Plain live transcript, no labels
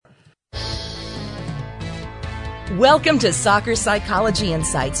Welcome to Soccer Psychology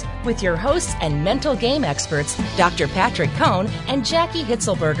Insights with your hosts and mental game experts, Dr. Patrick Cohn and Jaki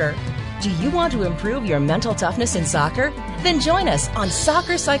Hitzelberger. Do you want to improve your mental toughness in soccer? Then join us on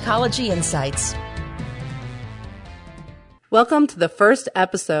Soccer Psychology Insights. Welcome to the first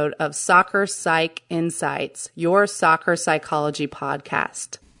episode of Soccer Psych Insights, your soccer psychology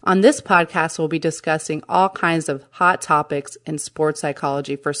podcast. On this podcast, we'll be discussing all kinds of hot topics in sports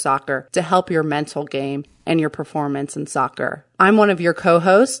psychology for soccer to help your mental game and your performance in soccer. I'm one of your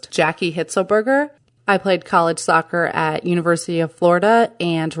co-hosts, Jaki Hitzelberger. I played college soccer at University of Florida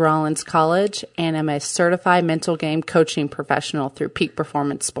and Rollins College, and am a certified mental game coaching professional through Peak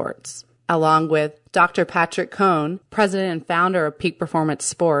Performance Sports. Along with Dr. Patrick Cohn, president and founder of Peak Performance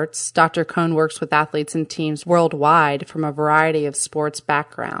Sports, Dr. Cohn works with athletes and teams worldwide from a variety of sports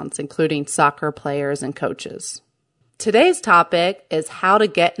backgrounds, including soccer players and coaches. Today's topic is how to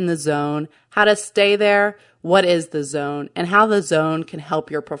get in the zone, how to stay there, what is the zone, and how the zone can help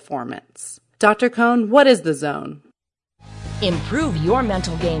your performance. Dr. Cohn, what is the zone? Improve your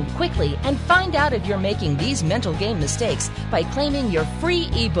mental game quickly and find out if you're making these mental game mistakes by claiming your free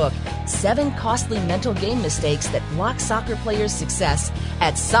ebook, 7 Costly Mental Game Mistakes That Block Soccer Players' Success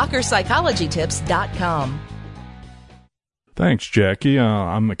at soccerpsychologytips.com. Thanks, Jaki.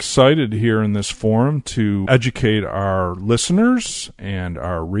 I'm excited here in this forum to educate our listeners and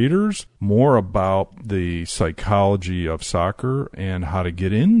our readers more about the psychology of soccer and how to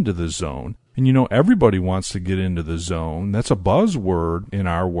get into the zone. And you know, everybody wants to get into the zone. That's a buzzword in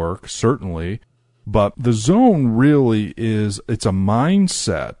our work, certainly. But the zone really it's a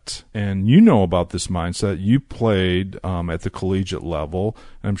mindset. And you know about this mindset. You played at the collegiate level.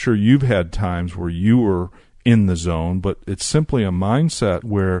 And I'm sure you've had times where you were in the zone, but it's simply a mindset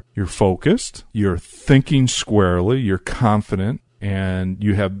where you're focused, you're thinking squarely, you're confident, and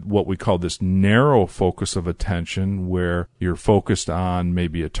you have what we call this narrow focus of attention where you're focused on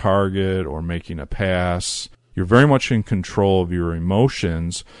maybe a target or making a pass. You're very much in control of your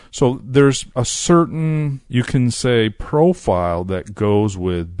emotions. So there's a certain, you can say, profile that goes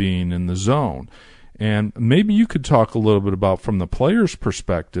with being in the zone. And maybe you could talk a little bit about, from the player's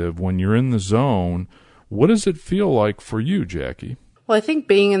perspective, when you're in the zone, what does it feel like for you, Jaki? Well, I think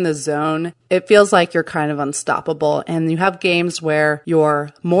being in the zone, it feels like you're kind of unstoppable, and you have games where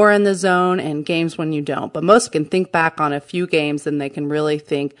you're more in the zone and games when you don't. But most can think back on a few games and they can really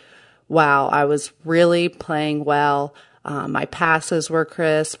think, wow, I was really playing well. My passes were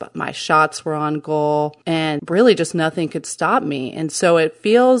crisp, my shots were on goal, and really just nothing could stop me. And so it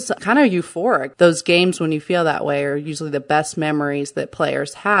feels kind of euphoric. Those games when you feel that way are usually the best memories that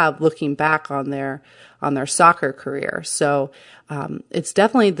players have looking back on their soccer career. So it's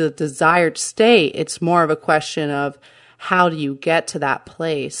definitely the desired state. It's more of a question of how do you get to that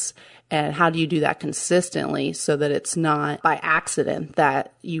place and how do you do that consistently so that it's not by accident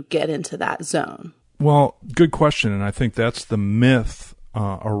that you get into that zone. Well, good question, and I think that's the myth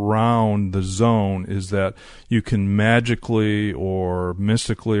around the zone, is that you can magically or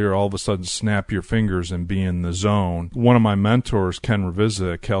mystically or all of a sudden snap your fingers and be in the zone. One of my mentors, Ken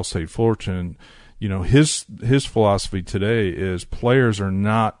Ravizza at Cal State Fullerton, you know, his philosophy today is players are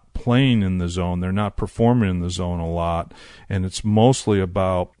not playing in the zone. They're not performing in the zone a lot, and it's mostly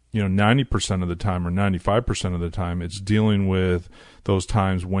about, 90% of the time or 95% of the time, it's dealing with those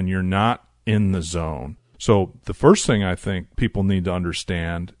times when you're not in the zone. So the first thing I think people need to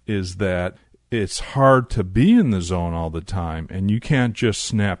understand is that it's hard to be in the zone all the time, and you can't just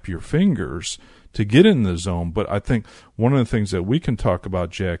snap your fingers to get in the zone. But I think one of the things that we can talk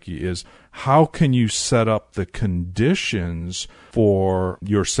about, Jaki, is how can you set up the conditions for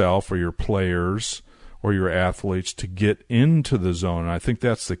yourself or your players or your athletes to get into the zone. And I think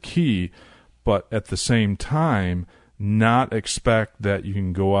that's the key, but at the same time, not expect that you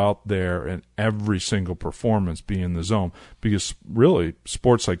can go out there and every single performance be in the zone, because really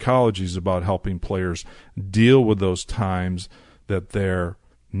sports psychology is about helping players deal with those times that they're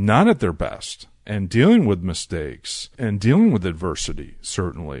not at their best and dealing with mistakes and dealing with adversity,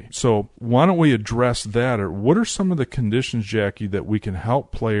 certainly. So why don't we address that? Or what are some of the conditions, Jaki, that we can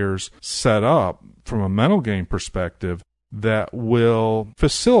help players set up from a mental game perspective that will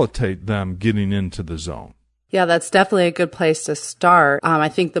facilitate them getting into the zone? Yeah, that's definitely a good place to start. I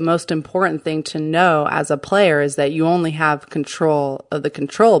think the most important thing to know as a player is that you only have control of the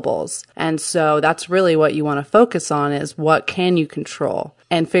controllables. And so that's really what you want to focus on, is what can you control,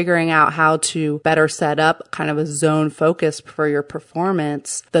 and figuring out how to better set up kind of a zone focus for your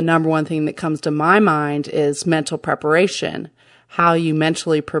performance. The number one thing that comes to my mind is mental preparation, how you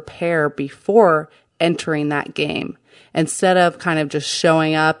mentally prepare before entering that game. instead of kind of just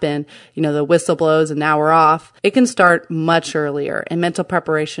showing up and, the whistle blows and now we're off, it can start much earlier. And mental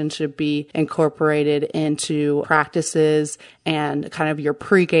preparation should be incorporated into practices and kind of your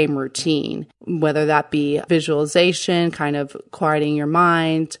pregame routine, whether that be visualization, kind of quieting your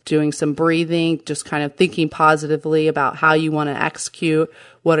mind, doing some breathing, just kind of thinking positively about how you want to execute,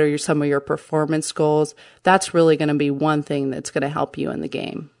 what are some of your performance goals. That's really going to be one thing that's going to help you in the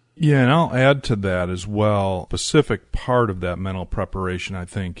game. Yeah, and I'll add to that as well. A specific part of that mental preparation, I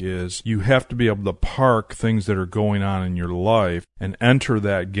think, is you have to be able to park things that are going on in your life and enter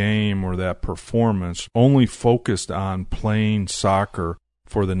that game or that performance only focused on playing soccer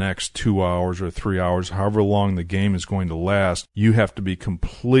for the next 2 hours or 3 hours, however long the game is going to last. You have to be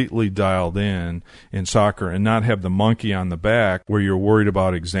completely dialed in soccer and not have the monkey on the back where you're worried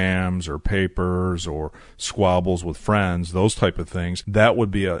about exams or papers or squabbles with friends, those type of things. That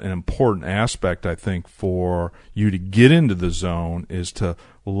would be an important aspect, I think, for you to get into the zone, is to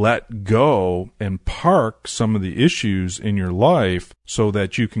let go and park some of the issues in your life so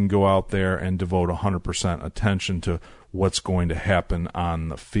that you can go out there and devote 100% attention to what's going to happen on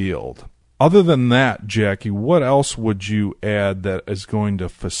the field. Other than that, Jackie, what else would you add that is going to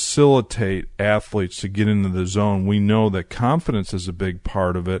facilitate athletes to get into the zone? We know that confidence is a big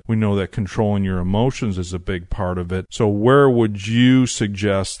part of it. We know that controlling your emotions is a big part of it. So where would you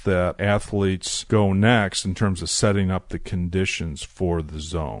suggest that athletes go next in terms of setting up the conditions for the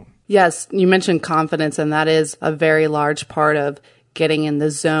zone? Yes, you mentioned confidence, and that is a very large part of getting in the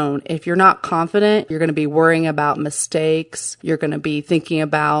zone. If you're not confident, you're going to be worrying about mistakes. You're going to be thinking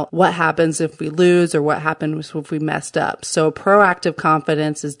about what happens if we lose or what happens if we messed up. So proactive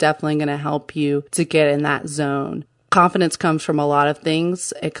confidence is definitely going to help you to get in that zone. Confidence comes from a lot of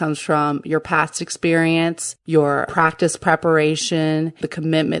things. It comes from your past experience, your practice preparation, the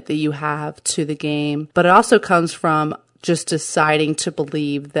commitment that you have to the game, but it also comes from just deciding to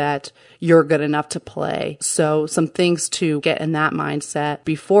believe that you're good enough to play. So some things to get in that mindset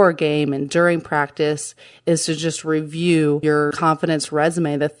before a game and during practice is to just review your confidence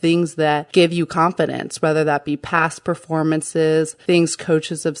resume, the things that give you confidence, whether that be past performances, things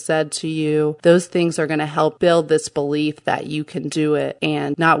coaches have said to you. Those things are going to help build this belief that you can do it,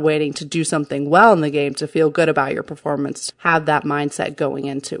 and not waiting to do something well in the game to feel good about your performance. Have that mindset going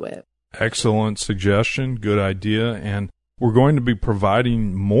into it. Excellent suggestion. Good idea. And we're going to be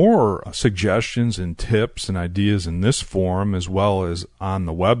providing more suggestions and tips and ideas in this forum as well as on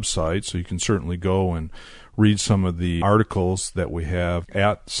the website. So you can certainly go and read some of the articles that we have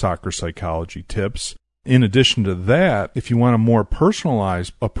at Soccer Psychology Tips. In addition to that, if you want a more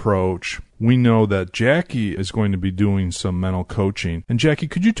personalized approach, we know that Jackie is going to be doing some mental coaching. And Jackie,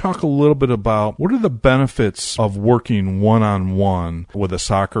 could you talk a little bit about what are the benefits of working one-on-one with a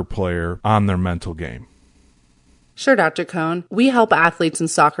soccer player on their mental game? Sure, Dr. Cohn. We help athletes and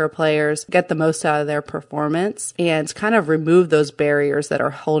soccer players get the most out of their performance and kind of remove those barriers that are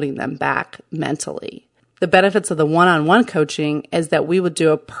holding them back mentally. The benefits of the one-on-one coaching is that we would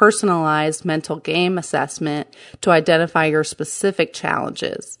do a personalized mental game assessment to identify your specific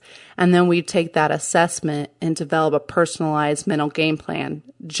challenges. And then we take that assessment and develop a personalized mental game plan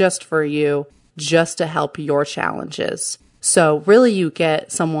just for you, just to help your challenges. So really you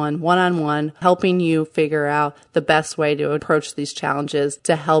get someone one-on-one helping you figure out the best way to approach these challenges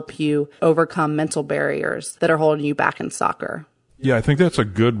to help you overcome mental barriers that are holding you back in soccer. Yeah, I think that's a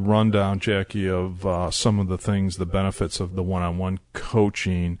good rundown, Jackie, of some of the things, the benefits of the one-on-one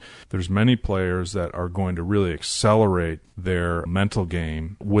coaching. There's many players that are going to really accelerate their mental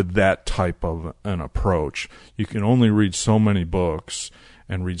game with that type of an approach. You can only read so many books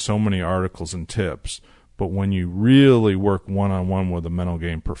and read so many articles and tips, but when you really work one-on-one with a mental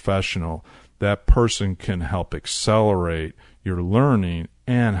game professional, that person can help accelerate your learning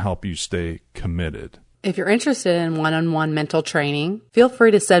and help you stay committed. If you're interested in one-on-one mental training, feel free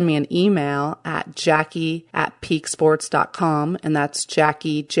to send me an email at jackie@peaksports.com, and that's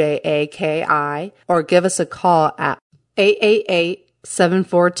Jackie, Jaki, or give us a call at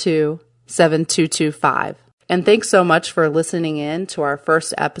 888-742-7225. And thanks so much for listening in to our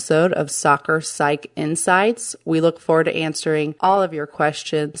first episode of Soccer Psych Insights. We look forward to answering all of your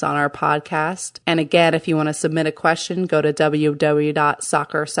questions on our podcast. And again, if you want to submit a question, go to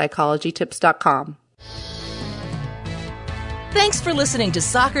www.soccerpsychologytips.com. Thanks for listening to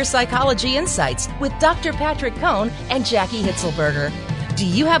Soccer Psychology Insights with Dr. Patrick Cohn and Jaki Hitzelberger. Do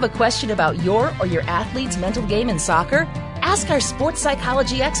you have a question about your or your athlete's mental game in soccer? Ask our sports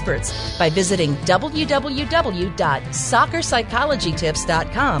psychology experts by visiting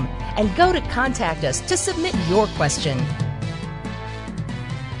www.soccerpsychologytips.com and go to Contact Us to submit your question.